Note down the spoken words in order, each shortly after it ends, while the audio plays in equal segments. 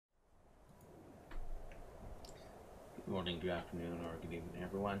morning, good afternoon, or good evening,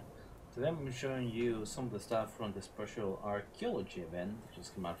 everyone. Today I'm showing you some of the stuff from the special ARKaeology event that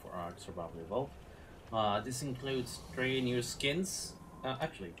just came out for Ark Survival Evolved. This includes 3 new skins,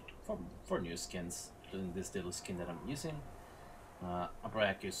 actually 4 new skins, including this little skin that I'm using. A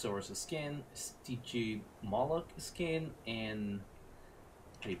Brachiosaurus skin, Stygia Moloch skin, and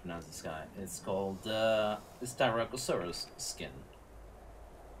how do you pronounce this guy? It's called Styracosaurus skin.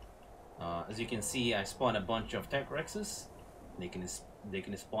 As you can see, I spawned a bunch of Tech Rexes. They can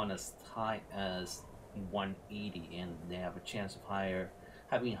spawn as high as 180, and they have a chance of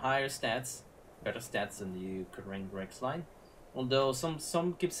having higher stats, better stats than the current Rex line. Although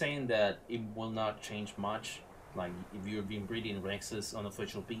some keep saying that it will not change much. Like if you've been breeding Rexes on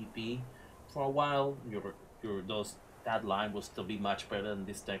official PvP for a while, that line will still be much better than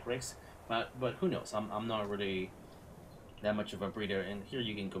this Tech Rex. But who knows? I'm not really that much of a breeder, and here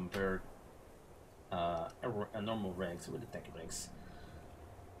you can compare a normal Rex with a Tech Rex,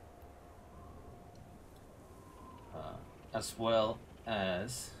 as well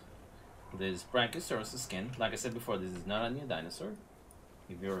as this Brachiosaurus skin. Like I said before, this is not a new dinosaur.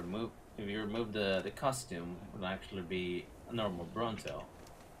 If you remove the costume, it will actually be a normal Bronto.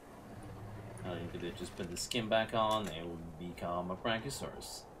 You could just put the skin back on, and it will become a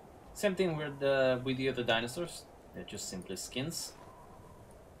Brachiosaurus. Same thing with the other dinosaurs. They're just simply skins.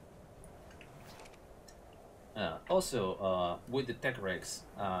 Also, with the Tech Rex,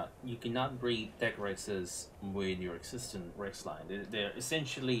 you cannot breed Tech Rexes with your existing Rex line. They're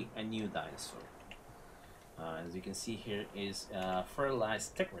essentially a new dinosaur. As you can see here is a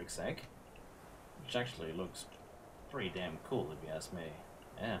fertilized Tech Rex egg, which actually looks pretty damn cool if you ask me.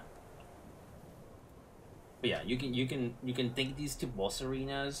 Yeah. But yeah, you can take these to boss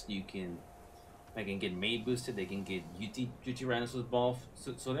arenas. They can get mate boosted. They can get UT Rhinoceros buff.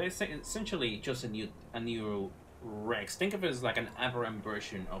 So they're essentially just a new Rex. Think of it as like an aberrant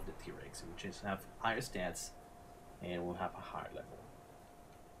version of the T-Rex, which is have higher stats and will have a higher level.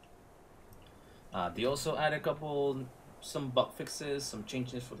 They also add some bug fixes, some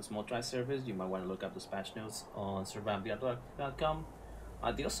changes for the small try service. You might want to look up those patch notes on survival.com.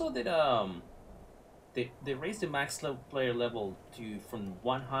 They also did They raised the max player level from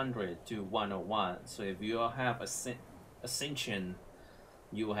 100 to 101. So if you have Ascension,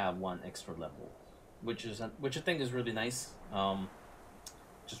 you will have 1 extra level, which I think is really nice.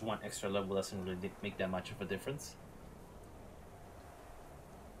 Just 1 extra level doesn't really make that much of a difference.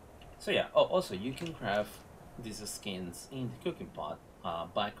 So yeah. Oh, also you can craft these skins in the cooking pot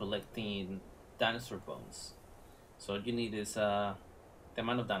by collecting dinosaur bones. So all you need is the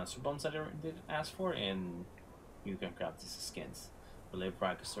amount of dinosaur bones that I did ask for, and you can craft these skins. I believe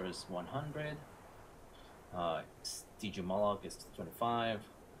Brachiosaurus is 100, Stygia Moloch is 25,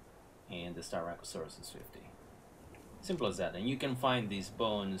 and the Styracosaurus is 50. Simple as that. And you can find these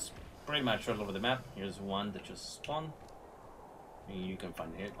bones pretty much all over the map. Here's one that just spawned, and you can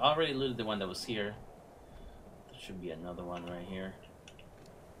find it. I already looted the one that was here. There should be another one right here.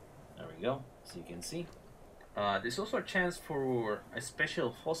 There we go, so you can see. There's also a chance for a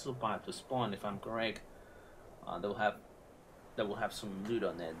special fossil pipe to spawn, if I'm correct. That will have some loot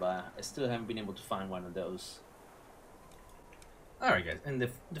on it, but I still haven't been able to find one of those. Alright guys, and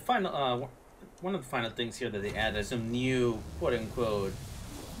the final one of the final things here that they added is some new quote-unquote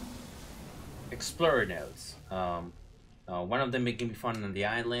explorer nodes. One of them can be found on the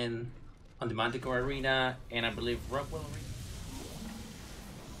island, on the Manticore Arena, and I believe Rockwell Arena.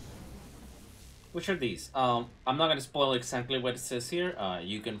 Which are these? I'm not gonna spoil exactly what it says here.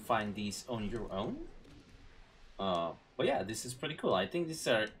 You can find these on your own. But yeah, this is pretty cool. I think these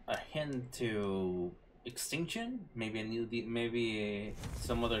are a hint to Extinction, maybe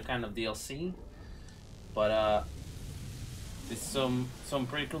some other kind of DLC. But it's some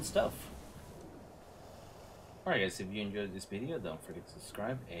pretty cool stuff. Alright guys, if you enjoyed this video, don't forget to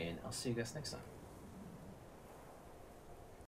subscribe, and I'll see you guys next time.